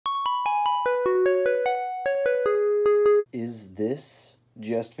this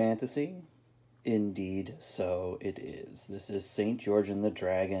just fantasy? Indeed, so it is. This is St. George and the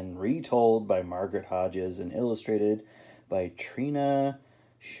Dragon, retold by Margaret Hodges and illustrated by Trina,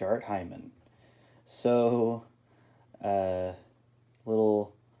 Schart, Hyman. So,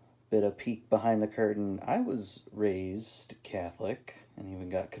 little bit of peek behind the curtain. I was raised Catholic and even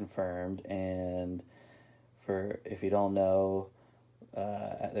got confirmed. And if you don't know,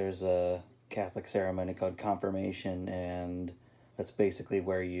 there's a Catholic ceremony called confirmation, and that's basically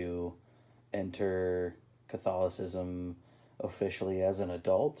where you enter Catholicism officially as an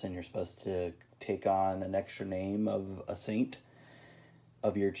adult, and you're supposed to take on an extra name of a saint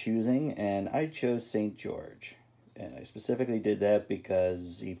of your choosing, and I chose St. George. And I specifically did that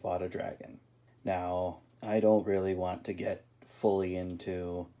because he fought a dragon. Now, I don't really want to get fully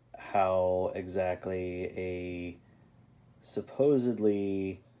into how exactly a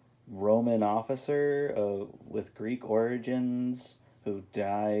supposedly Roman officer with Greek origins who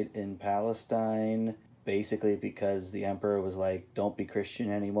died in Palestine basically because the emperor was like, don't be Christian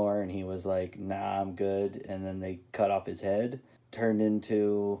anymore, and he was like, nah, I'm good, and then they cut off his head, turned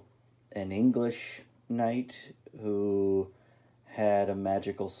into an English knight who had a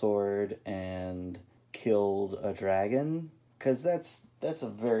magical sword and killed a dragon, because that's a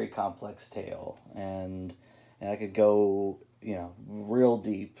very complex tale, and I could go, real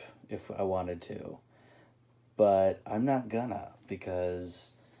deep if I wanted to, but I'm not gonna,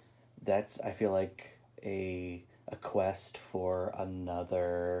 because that's, I feel like, a quest for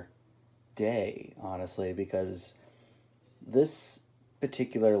another day, honestly, because this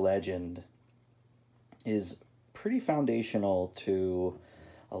particular legend is pretty foundational to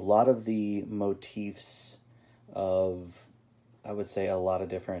a lot of the motifs of, I would say, a lot of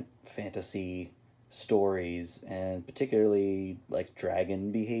different fantasy stories, and particularly like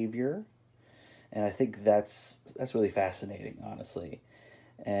dragon behavior. And I think that's really fascinating, honestly.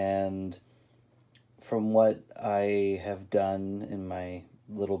 And from what I have done in my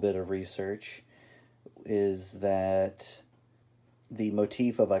little bit of research is that the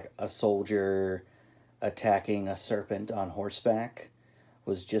motif of like a soldier attacking a serpent on horseback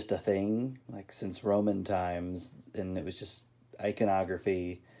was just a thing, like, since Roman times, and it was just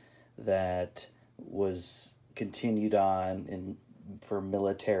iconography that was continued on for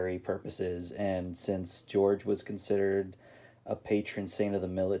military purposes. And since George was considered a patron saint of the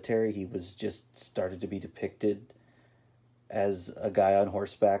military, he was just started to be depicted as a guy on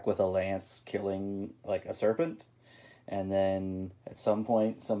horseback with a lance killing like a serpent. And then at some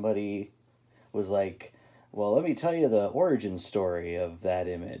point somebody was like, well, let me tell you the origin story of that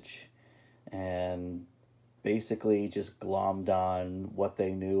image, and basically just glommed on what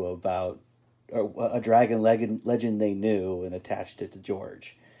they knew about, or a dragon legend they knew, and attached it to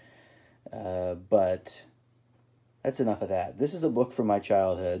George. But that's enough of that. This is a book from my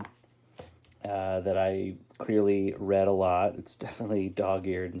childhood that I clearly read a lot. It's definitely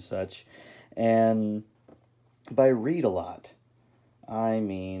dog-eared and such. And by read a lot, I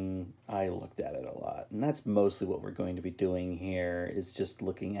mean I looked at it a lot. And that's mostly what we're going to be doing here, is just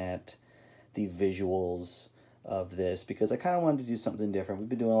looking at the visuals of this, because I kind of wanted to do something different. We've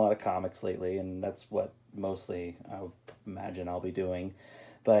been doing a lot of comics lately, and that's what mostly I would imagine I'll be doing.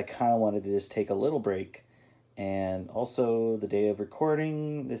 But I kind of wanted to just take a little break. And also, the day of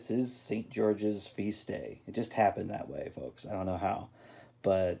recording, this is St. George's feast day. It just happened that way, folks. I don't know how.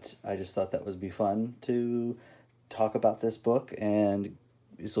 But I just thought that would be fun to talk about this book. And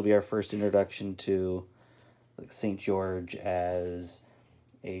this will be our first introduction to St. George as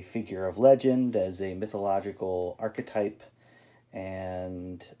a figure of legend, as a mythological archetype,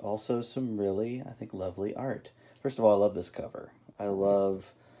 and also some really, I think, lovely art. First of all, I love this cover. I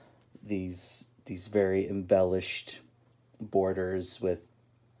love these very embellished borders with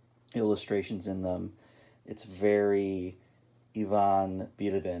illustrations in them. It's very Ivan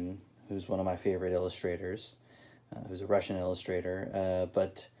Bilibin, who's one of my favorite illustrators, who's a Russian illustrator.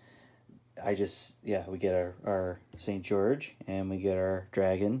 But I just, we get our St. George, and we get our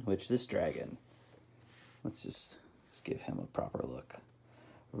dragon, which this dragon, let's give him a proper look.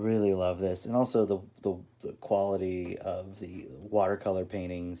 Really love this. And also the quality of the watercolor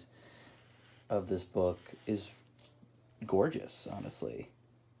paintings of this book is gorgeous, honestly.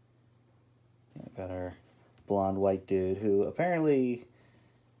 Got our blonde white dude, who apparently,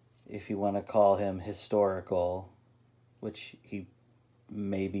 if you want to call him historical, which he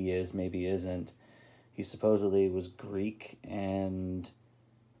maybe is, maybe isn't, he supposedly was Greek and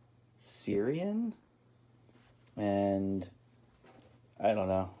Syrian, and I don't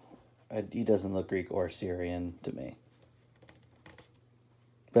know. He doesn't look Greek or Syrian to me.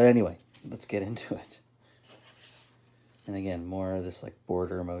 But anyway, let's get into it. And again, more of this like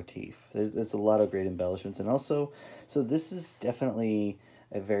border motif. There's a lot of great embellishments, and also, so this is definitely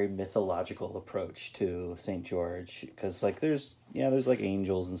a very mythological approach to Saint George, because like there's like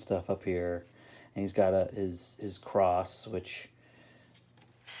angels and stuff up here, and he's got his cross, which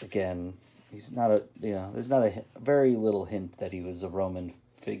again, he's not a there's not a very little hint that he was a Roman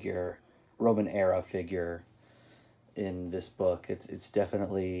era figure in this book. It's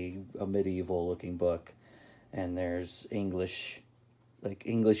definitely a medieval looking book. And there's English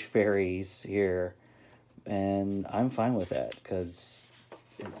fairies here, and I'm fine with that because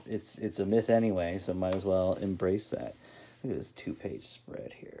it's a myth anyway, so might as well embrace that. Look at this 2-page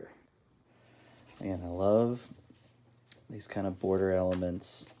spread here. And I love these kind of border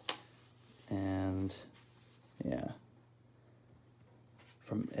elements, and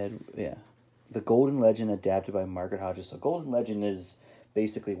the Golden Legend adapted by Margaret Hodges. So Golden Legend is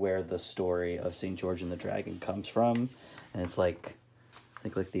basically where the story of St. George and the Dragon comes from. And it's like, I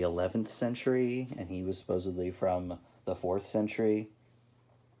think like the 11th century, and he was supposedly from the 4th century.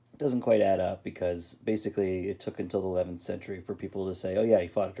 It doesn't quite add up because basically it took until the 11th century for people to say, oh yeah, he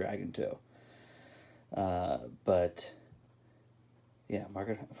fought a dragon too. But yeah,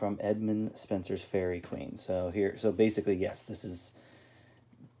 Margaret from Edmund Spenser's Faerie Queen. So basically, yes, this is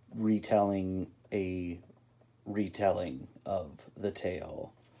retelling of the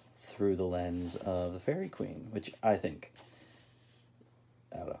tale through the lens of the Faerie Queen, which I think,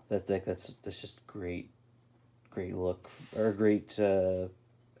 I don't know, that's just great look, or a great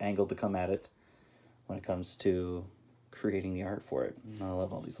angle to come at it when it comes to creating the art for it. And I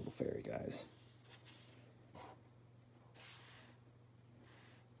love all these little fairy guys.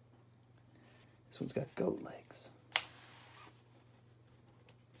 This one's got goat legs.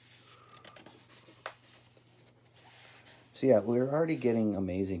 So yeah, we're already getting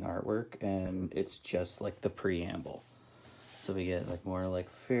amazing artwork, and it's just like the preamble. So we get like more like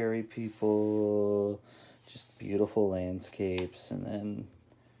fairy people, just beautiful landscapes, and then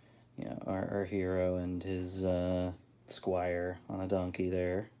our hero and his squire on a donkey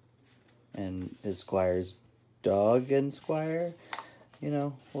there, and his squire's dog and squire.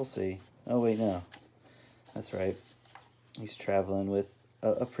 We'll see. Oh wait, no, that's right. He's traveling with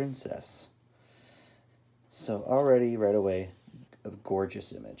a princess. So already, right away, a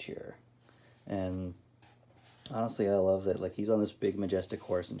gorgeous image here. And honestly, I love that, like, he's on this big, majestic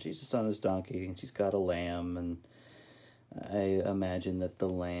horse, and she's just on this donkey, and she's got a lamb, and I imagine that the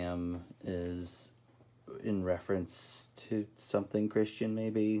lamb is in reference to something Christian,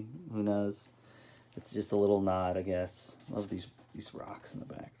 maybe. Who knows? It's just a little nod, I guess. Love these rocks in the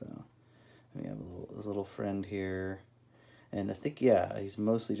back, though. We have his little friend here. And I think, he's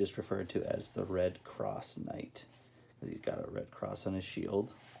mostly just referred to as the Red Cross Knight. Because he's got a red cross on his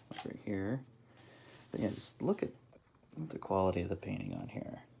shield. Right here. But yeah, just look at the quality of the painting on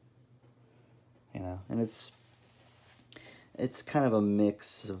here. And it's kind of a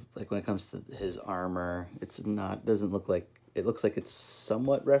mix of, like, when it comes to his armor, it looks like it's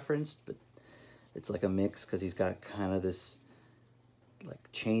somewhat referenced, but it's like a mix because he's got kind of this,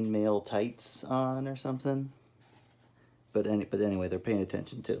 like, chainmail tights on or something. But anyway, they're paying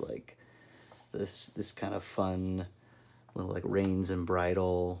attention to, like, this kind of fun little, like, reins and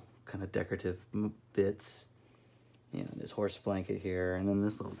bridle kind of decorative bits. And his horse blanket here, and then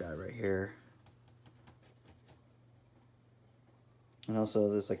this little guy right here. And also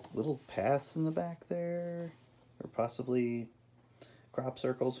there's, like, little paths in the back there, or possibly crop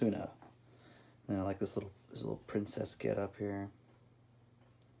circles, who knows. And I like this little princess get up here.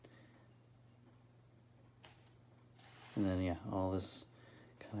 And then, all this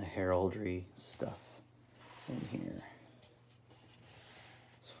kind of heraldry stuff in here.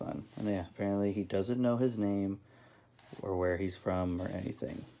 It's fun. And apparently he doesn't know his name or where he's from or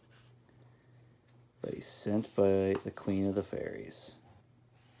anything. But he's sent by the Queen of the Fairies.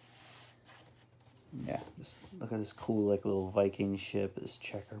 Yeah, just look at this cool, like, little Viking ship, this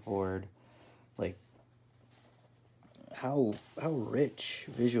checkerboard. Like, how rich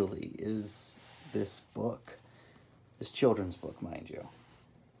visually is this book? This children's book, mind you.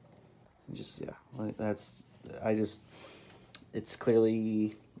 It's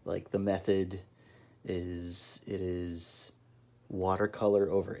clearly, like, the method is watercolor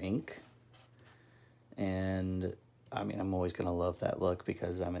over ink. And, I mean, I'm always going to love that look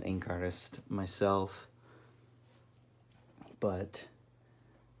because I'm an ink artist myself. But,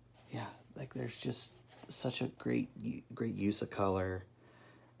 like, there's just such a great use of color.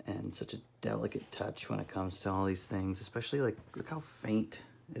 And such a delicate touch when it comes to all these things, especially, like, look how faint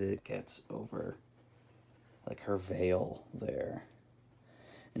it gets over, like, her veil there.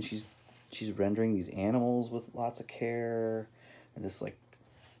 And she's she's rendering these animals with lots of care, and this like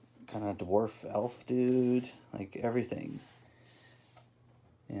kind of dwarf elf dude, like everything.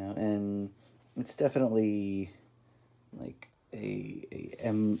 You know, and it's definitely like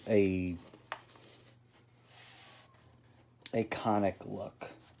a iconic look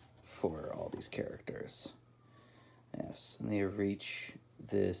for all these characters. Yes, and they reach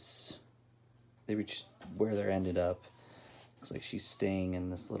where they're ended up. Looks like she's staying in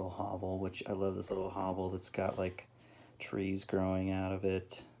this little hovel, which I love, this little hovel that's got like trees growing out of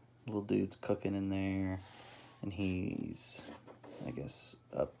it. Little dude's cooking in there, and he's, I guess,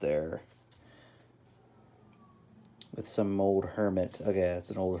 up there with some old hermit. Okay, it's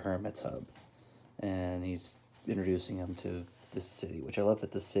an old hermit's hub, and he's introducing him to this city, which I love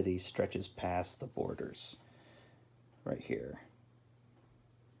that the city stretches past the borders right here.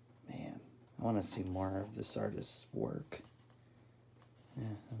 Man, I want to see more of this artist's work. Yeah,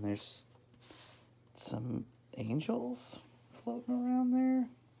 and there's some angels floating around there.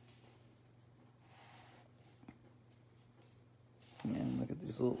 Man, look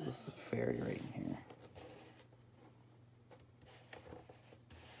at this fairy right in here.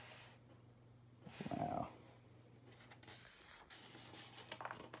 Wow.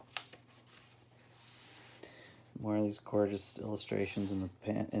 More of these gorgeous illustrations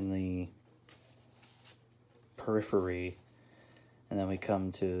in the periphery, and then we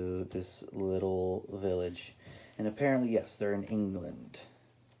come to this little village, and apparently, yes, they're in England.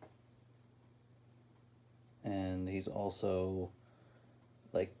 And he's also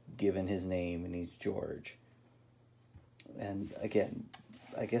like given his name, and he's George. And again,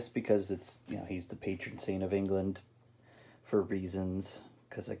 I guess because it's, you know, he's the patron saint of England for reasons,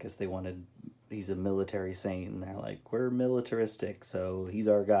 because I guess he's a military saint, and they're like, we're militaristic, so he's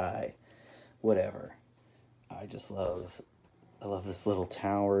our guy. Whatever. I love this little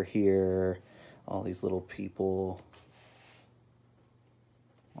tower here, all these little people.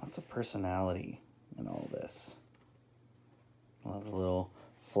 Lots of personality in all this. I love the little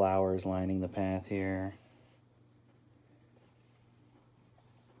flowers lining the path here.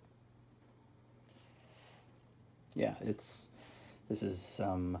 Yeah, this is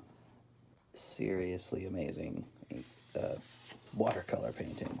some seriously amazing watercolor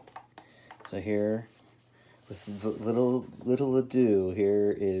painting. So here, with little ado,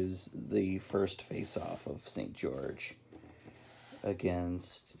 here is the first face-off of St. George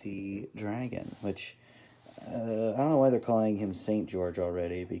against the dragon, which I don't know why they're calling him St. George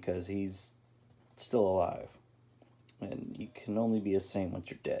already, because he's still alive, and you can only be a saint once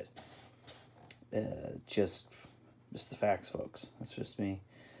you're dead. Just the facts, folks. That's just me.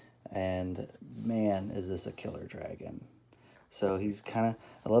 And man, is this a killer dragon. So he's kind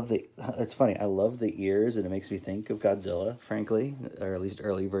of, it's funny, I love the ears, and it makes me think of Godzilla, frankly, or at least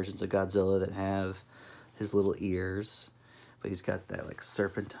early versions of Godzilla that have his little ears. But he's got that like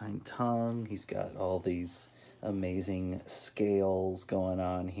serpentine tongue. He's got all these amazing scales going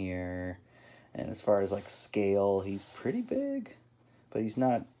on here. And as far as like scale, he's pretty big, but he's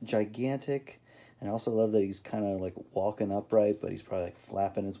not gigantic. And I also love that he's kind of like walking upright, but he's probably like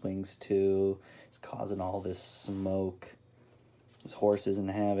flapping his wings too. He's causing all this smoke. His horse isn't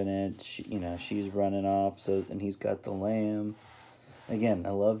having it. She's running off. So, and he's got the lamb. Again, I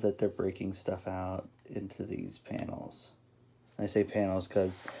love that they're breaking stuff out into these panels. And I say panels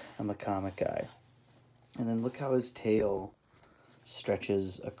because I'm a comic guy. And then look how his tail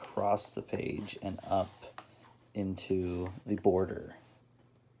stretches across the page and up into the border.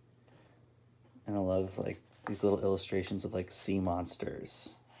 And I love like these little illustrations of like sea monsters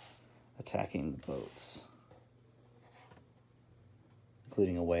attacking the boats,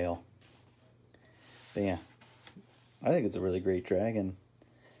 including a whale. But yeah, I think it's a really great dragon.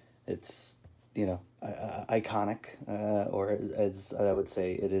 It's, iconic, or as I would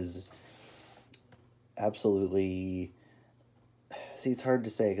say, it is absolutely, see, it's hard to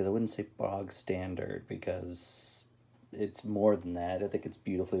say because I wouldn't say bog standard, because it's more than that. I think it's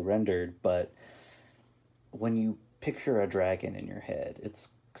beautifully rendered, but when you picture a dragon in your head,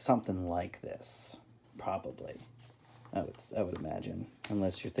 it's something like this, probably. I would imagine,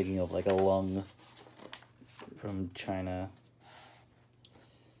 unless you're thinking of like a lung from China.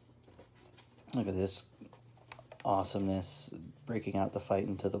 Look at this awesomeness, breaking out the fight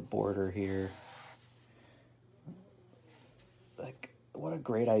into the border here. Like, what a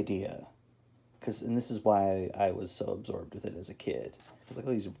great idea. And this is why I was so absorbed with it as a kid. Because look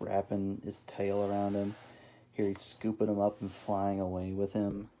how he's wrapping his tail around him. Here he's scooping him up and flying away with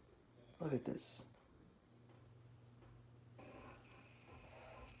him. Look at this.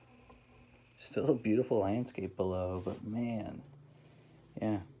 Still a beautiful landscape below, but man,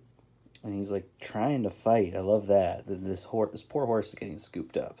 yeah. And he's like trying to fight. I love that. This poor horse is getting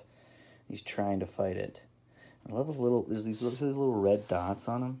scooped up. He's trying to fight it. I love there's these little red dots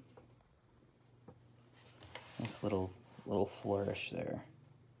on him. Nice little flourish there.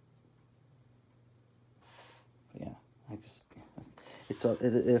 But yeah,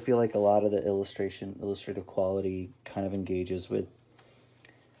 I feel like a lot of the illustrative quality kind of engages with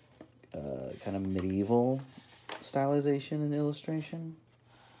kind of medieval stylization and illustration.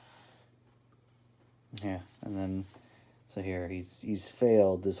 Yeah, and then so here he's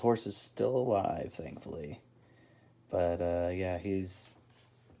failed. This horse is still alive, thankfully, but yeah, he's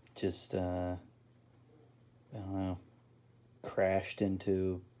just I don't know, crashed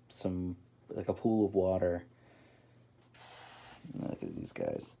into like a pool of water. Look at these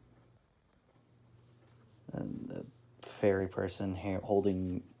guys, and the fairy person here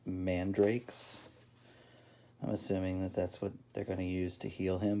holding mandrakes. I'm assuming that that's what they're going to use to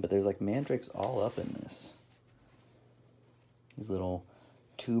heal him, but there's like mandrakes all up in this. These little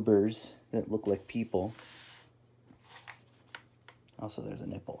tubers that look like people. Also, there's a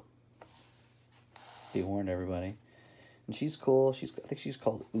nipple. Be warned, everybody. And she's cool. I think she's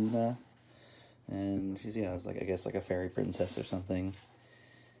called Una, and she's it's like I guess like a fairy princess or something,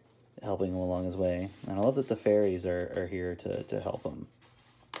 helping him along his way. And I love that the fairies are here to help him.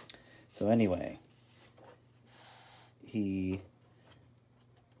 So anyway, he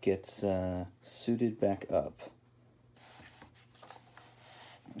gets suited back up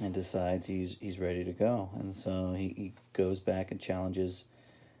and decides he's ready to go. And so he goes back and challenges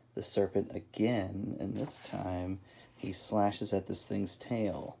the serpent again, and this time he slashes at this thing's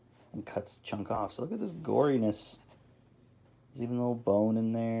tail and cuts a chunk off. So look at this goriness. There's even a little bone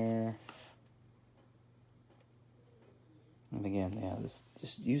in there. And again, yeah,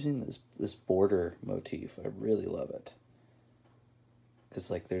 just using this border motif, I really love it. Because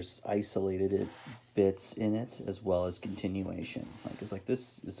like there's isolated bits in it as well as continuation. Like it's like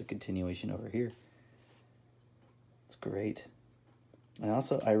this is a continuation over here. It's great. And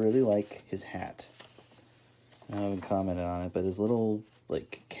also I really like his hat. I haven't commented on it, but his little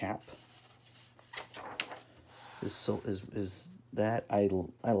like cap is that I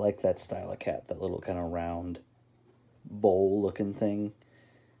like that style of cap, that little kind of round bowl looking thing.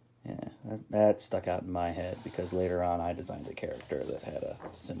 Yeah, that stuck out in my head because later on I designed a character that had a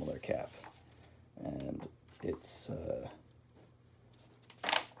similar cap, and it's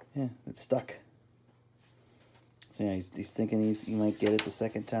stuck. So yeah, he's thinking he might get it the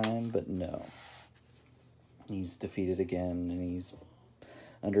second time, but no. He's defeated again, and he's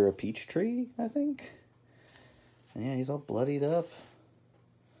under a peach tree, I think. And yeah, he's all bloodied up.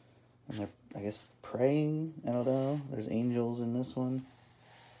 And they're, I guess, praying. I don't know. There's angels in this one.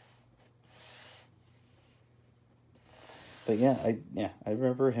 But yeah, I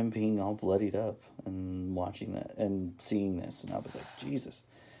remember him being all bloodied up and watching that and seeing this, and I was like, Jesus.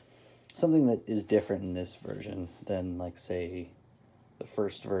 Something that is different in this version than, like, say, the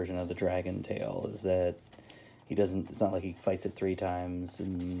first version of the Dragon Tale is that it's not like he fights it 3 times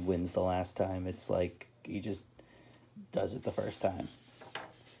and wins the last time. It's like he just does it the first time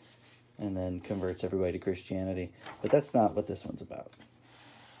and then converts everybody to Christianity. But that's not what this one's about.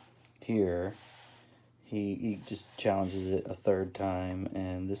 Here, he just challenges it a 3rd time,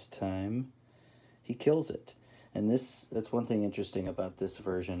 and this time he kills it. And that's one thing interesting about this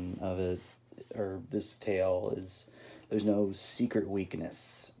version of it, or this tale, is there's no secret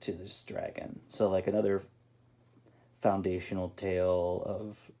weakness to this dragon. So like another foundational tale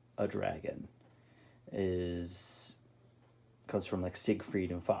of a dragon comes from like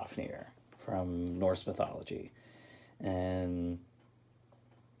Siegfried and Fafnir from Norse mythology. And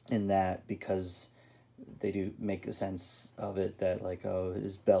in that, because they do make a sense of it that like, oh,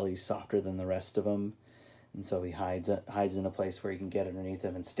 his belly's softer than the rest of them, and so he hides in a place where he can get underneath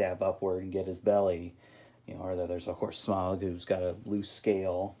him and stab upward and get his belly, or that there's a horse Smog who's got a loose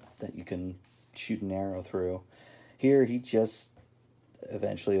scale that you can shoot an arrow through. Here he just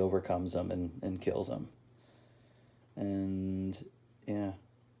eventually overcomes him and kills him. And yeah,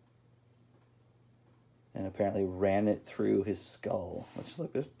 and apparently ran it through his skull. Which,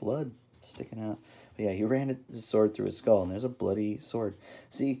 look, there's blood sticking out. But yeah, he ran his sword through his skull, and there's a bloody sword.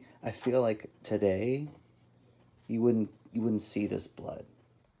 See, I feel like today you wouldn't see this blood.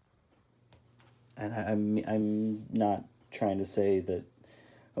 And I'm not trying to say that,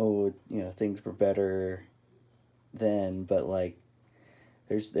 oh, things were better then, but like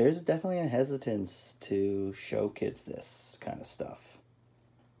there's definitely a hesitance to show kids this kind of stuff.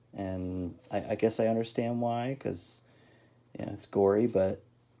 And I guess I understand why, because it's gory, but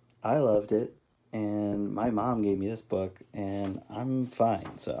I loved it, and my mom gave me this book, and I'm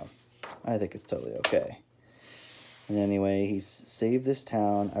fine. So I think it's totally okay. And anyway, he's saved this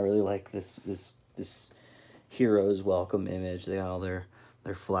town. I really like this hero's welcome image. They got all their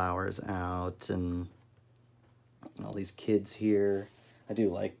flowers out and all these kids here. I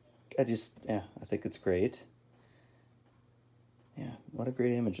think it's great. Yeah, what a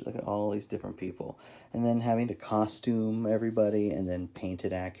great image. Look at all these different people. And then having to costume everybody and then paint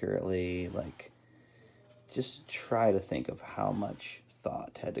it accurately. Like, just try to think of how much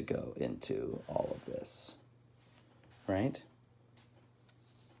thought had to go into all of this. Right?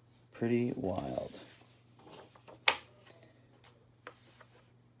 Pretty wild.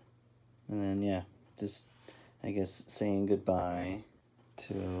 And then, yeah, just, I guess, saying goodbye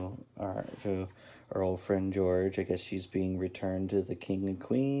to our old friend George. I guess she's being returned to the king and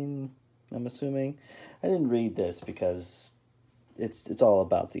queen, I'm assuming. I didn't read this because it's all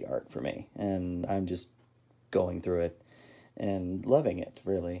about the art for me, and I'm just going through it and loving it,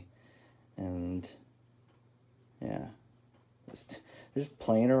 really. And yeah, just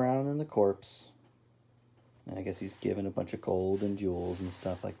playing around in the corpse. And I guess he's given a bunch of gold and jewels and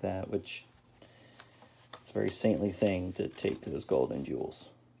stuff like that, which is a very saintly thing to take those gold and jewels.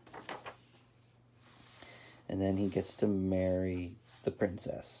 And then he gets to marry the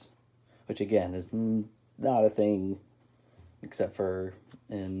princess, which again is not a thing except for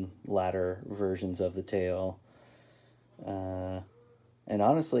in latter versions of the tale. And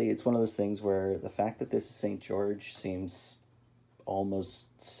honestly, it's one of those things where the fact that this is St. George seems almost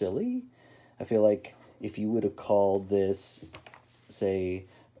silly. I feel like if you would have called this, say,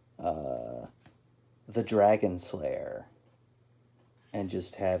 the Dragon Slayer, and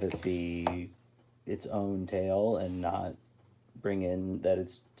just have it be its own tale and not bring in that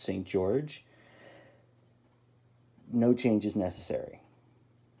it's St. George, no change is necessary,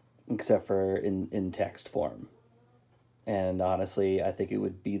 except for in text form. And honestly, I think it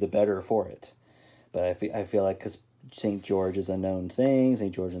would be the better for it. But I feel like because St. George is a known thing,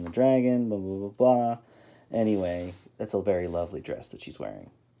 St. George and the Dragon, blah, blah, blah, blah. Anyway, that's a very lovely dress that she's wearing.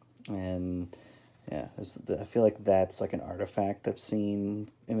 And yeah, I feel like that's like an artifact I've seen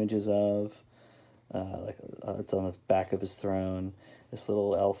images of. It's on the back of his throne. This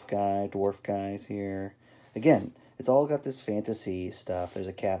little elf guy, dwarf guy's here. Again, it's all got this fantasy stuff. There's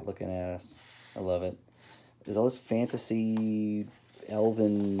a cat looking at us. I love it. There's all this fantasy,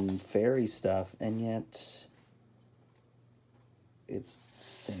 elven, fairy stuff, and yet it's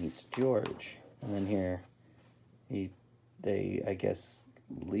St. George. And then here, they I guess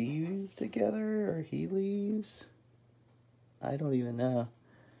leave together, or he leaves. I don't even know.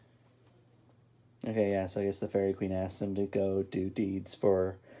 Okay, yeah, so I guess the Fairy Queen asks him to go do deeds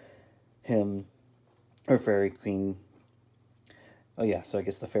for him, or Fairy Queen. Oh yeah, so I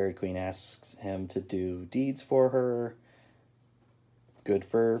guess the Fairy Queen asks him to do deeds for her. Good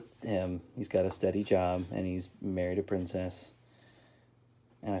for him. He's got a steady job, and he's married a princess.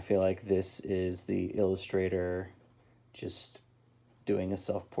 And I feel like this is the illustrator just doing a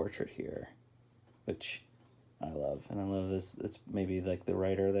self-portrait here, which I love. And I love this. It's maybe like the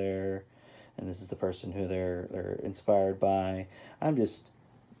writer there, and this is the person who they're inspired by. I'm just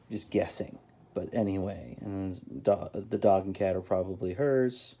guessing. But anyway, and the dog and cat are probably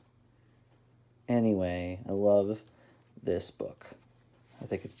hers. Anyway, I love this book. I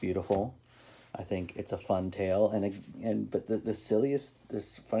think it's beautiful. I think it's a fun tale. But the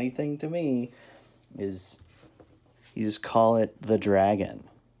this funny thing to me is you just call it the Dragon.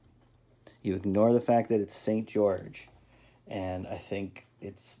 You ignore the fact that it's St. George. And I think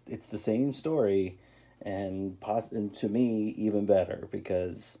it's the same story, and to me even better,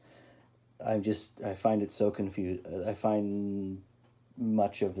 because I find it so confused. I find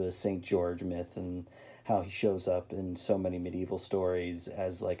much of the St. George myth and how he shows up in so many medieval stories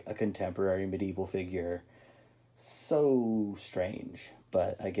as like a contemporary medieval figure so strange.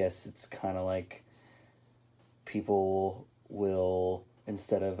 But I guess it's kind of like people will,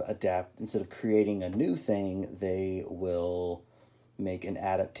 instead of creating a new thing, they will make an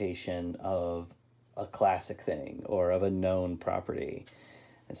adaptation of a classic thing or of a known property.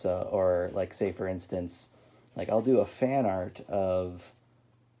 So, or like, say for instance, like I'll do a fan art of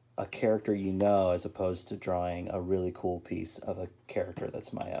a character as opposed to drawing a really cool piece of a character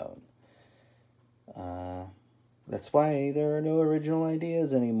that's my own. That's why there are no original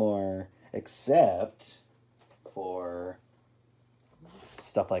ideas anymore, except for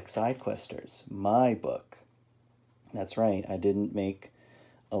stuff like Sidequesters, my book. That's right, I didn't make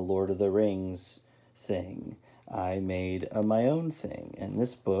a Lord of the Rings thing. I made my own thing, and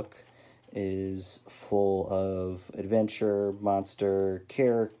this book is full of adventure, monster,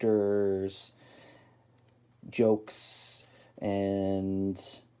 characters, jokes, and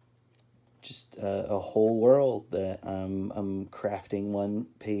just a whole world that I'm crafting one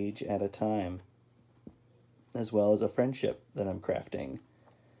page at a time, as well as a friendship that I'm crafting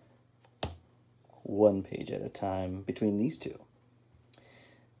one page at a time between these two.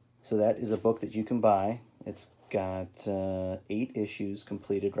 So that is a book that you can buy. It's got 8 issues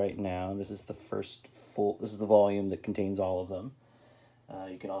completed right now. This is the this is the volume that contains all of them.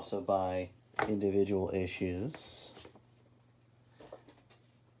 You can also buy individual issues.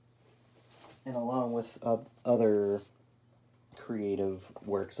 And along with other creative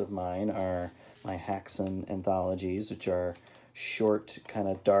works of mine are my Haxan anthologies, which are short, kind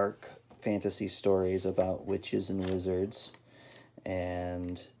of dark fantasy stories about witches and wizards.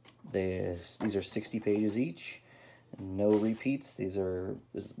 And these are 60 pages each. No repeats.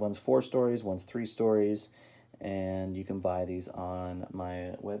 One's 4 stories, one's 3 stories. And you can buy these on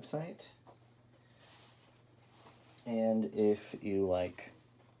my website. And if you like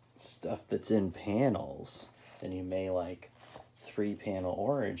stuff that's in panels, then you may like 3-Panel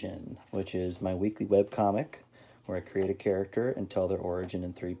Origin, which is my weekly webcomic where I create a character and tell their origin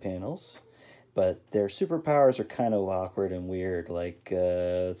in 3 panels. But their superpowers are kind of awkward and weird. Like,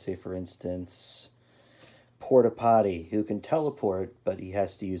 let's say, for instance, Porta-Potty, who can teleport, but he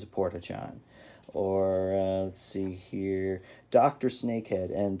has to use a porta-john. Or, let's see here, Dr.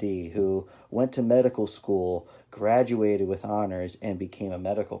 Snakehead, MD, who went to medical school, graduated with honors, and became a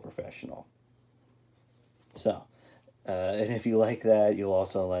medical professional. So, and if you like that, you'll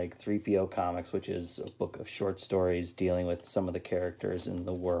also like 3PO Comics, which is a book of short stories dealing with some of the characters in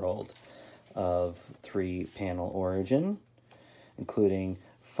the world of 3-Panel Origin, including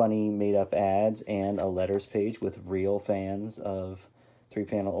funny made-up ads and a letters page with real fans of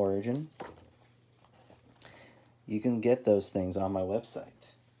 3-Panel Origin. You can get those things on my website.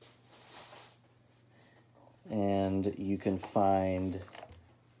 And you can find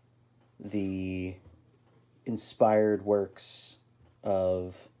the inspired works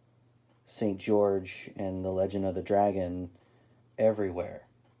of St. George and the Legend of the Dragon everywhere.